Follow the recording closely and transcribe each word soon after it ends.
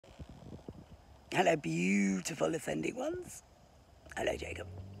Hello, beautiful ascending ones. Hello, Jacob.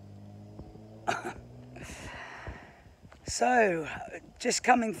 So, just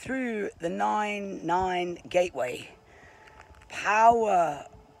coming through the 9-9 gateway.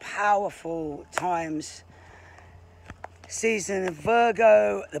 Powerful times. Season of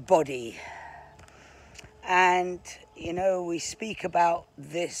Virgo, the body. And, you know, we speak about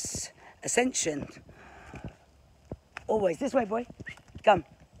this ascension. Always, this way, boy. Come.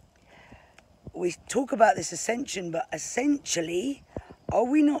 We talk about this ascension, but essentially, are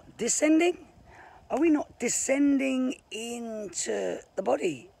we not descending? Are we not descending into the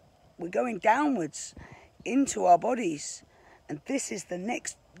body? We're going downwards into our bodies. And this is the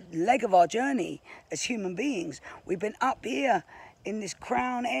next leg of our journey as human beings. We've been up here in this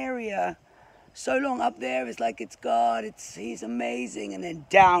crown area so long. Up there is like it's God, He's amazing. And then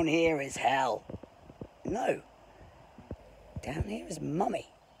down here is hell. No. Down here is mummy.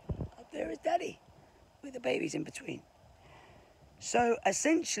 Up there is daddy with the babies in between. So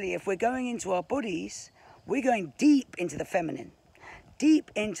essentially, if we're going into our bodies, we're going deep into the feminine,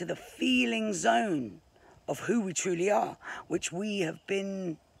 deep into the feeling zone of who we truly are, which we have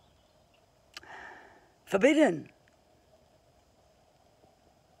been forbidden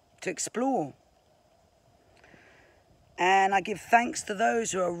to explore. And I give thanks to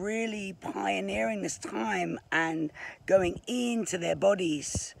those who are really pioneering this time and going into their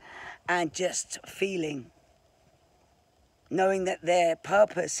bodies and just feeling, knowing that their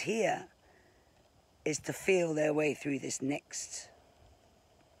purpose here is to feel their way through this next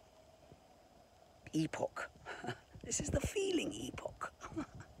epoch. This is the feeling epoch.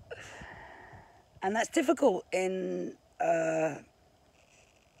 And that's difficult in a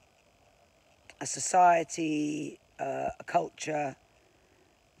society, a culture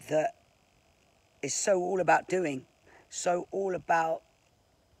that is so all about doing, so all about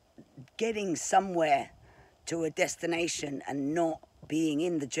getting somewhere to a destination and not being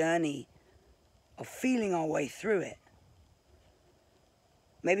in the journey of feeling our way through it.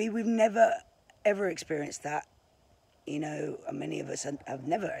 Maybe we've never ever experienced that. You know, many of us have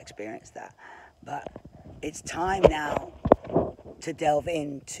never experienced that. But it's time now to delve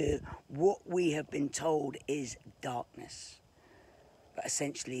into what we have been told is darkness, but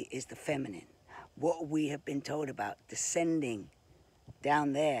essentially is the feminine. What we have been told about descending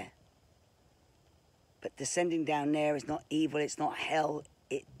down there. But descending down there is not evil, it's not hell,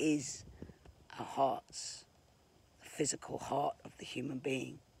 it is our hearts, the physical heart of the human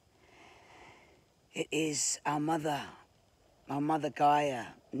being. It is our Mother Gaia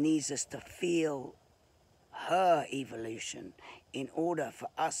needs us to feel her evolution in order for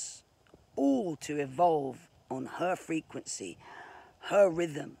us all to evolve on her frequency, her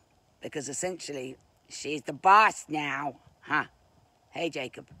rhythm, because essentially she's the boss now, huh? Hey,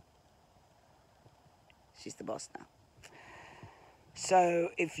 Jacob. She's the boss now. So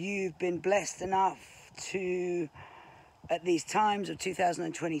if you've been blessed enough to, at these times of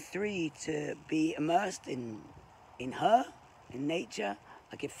 2023, to be immersed in her, in nature,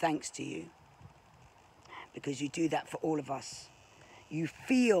 I give thanks to you. Because you do that for all of us. You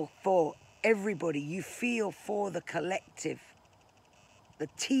feel for everybody. You feel for the collective. The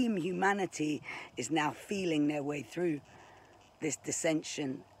team humanity is now feeling their way through this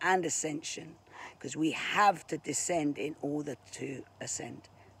descension and ascension. Because we have to descend in order to ascend.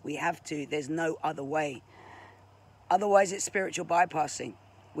 We have to. There's no other way. Otherwise, it's spiritual bypassing.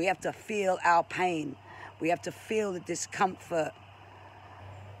 We have to feel our pain. We have to feel the discomfort.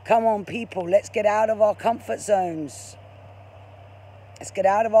 Come on, people, let's get out of our comfort zones. Let's get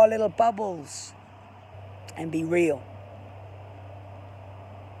out of our little bubbles and be real.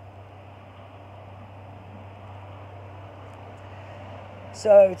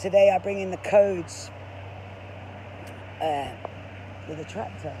 So today I bring in the codes with a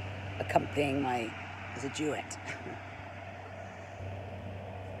tractor accompanying as a duet.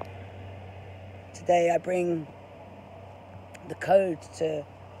 Today I bring the codes to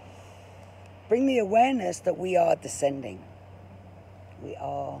bring the awareness that we are descending. We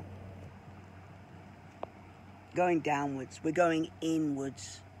are going downwards. We're going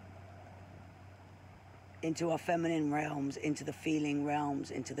inwards. Into our feminine realms, into the feeling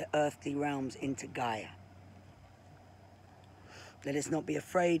realms, into the earthly realms, into Gaia. Let us not be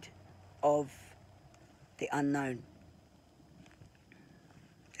afraid of the unknown.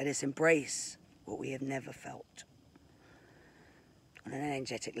 Let us embrace what we have never felt on an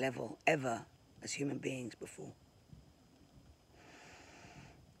energetic level, ever, as human beings before.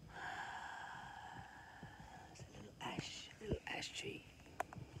 There's a little ash tree.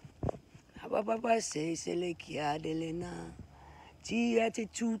 Chia te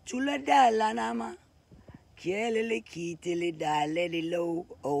chula da la nama. Kielele ki tele da lady low.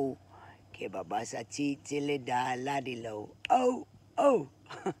 Oh. Ke babasa chi tele da la di low. Oh. Oh.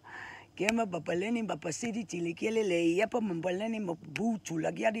 Kema papaleni papasiti tili kielele yapa mampaleni mabu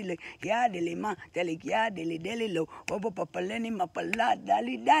chula kiadile kiadile ma tele kiadile dele low. Obo papaleni mapala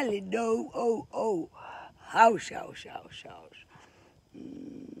dali dali do. Oh. Oh. Haux Haux Haux Haux.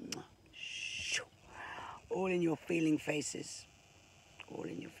 All in your feeling faces. All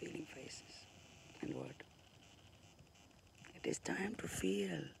in your feeling faces. And what? It is time to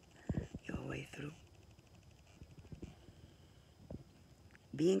feel your way through.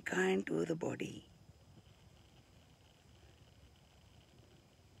 Being kind to the body.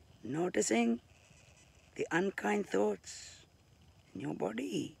 Noticing the unkind thoughts in your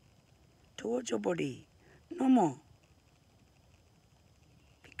body, towards your body. No more.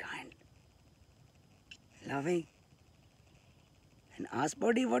 Be kind. Loving. And ask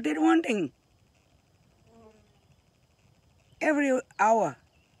body what it wanting. Every hour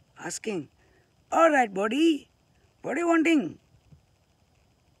asking, all right body, what are you wanting?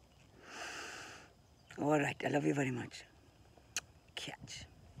 All right, I love you very much. Catch.